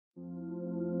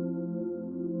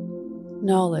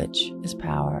Knowledge is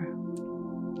power.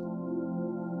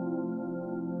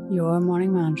 Your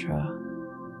morning mantra,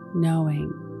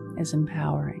 knowing is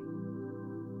empowering.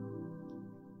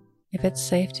 If it's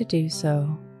safe to do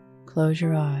so, close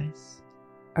your eyes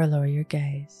or lower your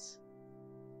gaze.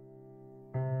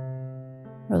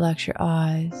 Relax your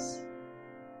eyes,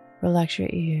 relax your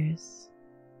ears,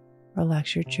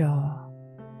 relax your jaw.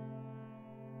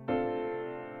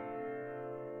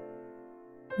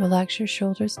 Relax your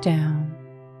shoulders down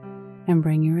and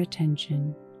bring your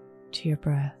attention to your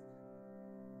breath.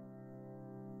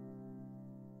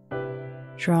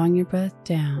 Drawing your breath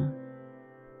down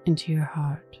into your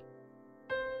heart.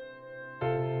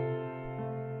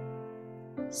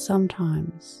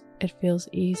 Sometimes it feels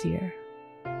easier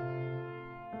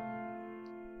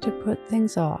to put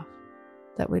things off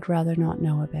that we'd rather not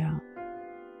know about,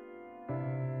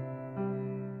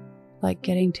 like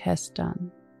getting tests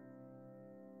done,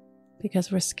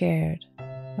 because we're scared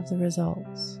of the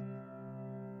results.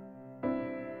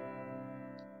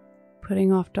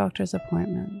 Putting off doctor's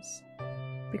appointments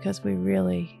because we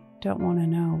really don't want to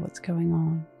know what's going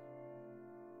on.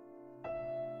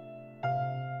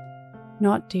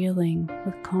 Not dealing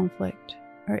with conflict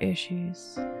or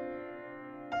issues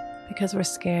because we're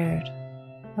scared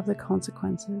of the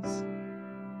consequences.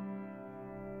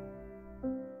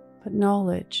 But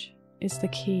knowledge is the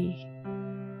key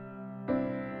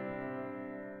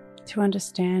to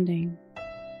understanding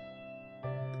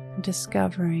and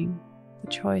discovering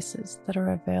the choices that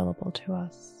are available to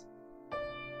us.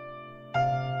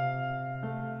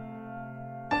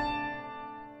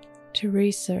 To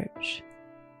research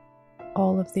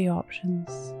all of the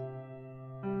options.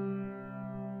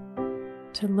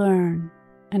 To learn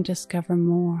and discover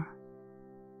more.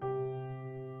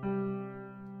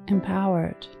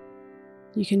 Empowered,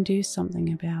 you can do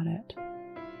something about it,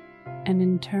 and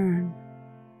in turn,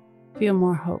 feel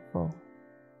more hopeful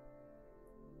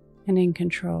and in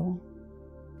control.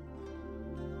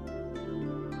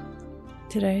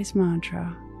 Today's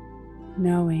mantra,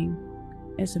 knowing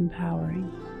is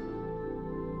empowering.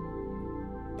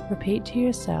 Repeat to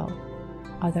yourself,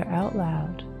 either out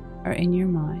loud or in your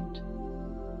mind,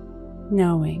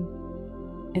 knowing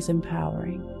is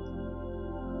empowering.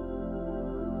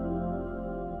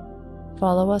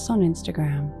 Follow us on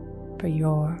Instagram for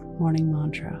your morning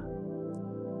mantra.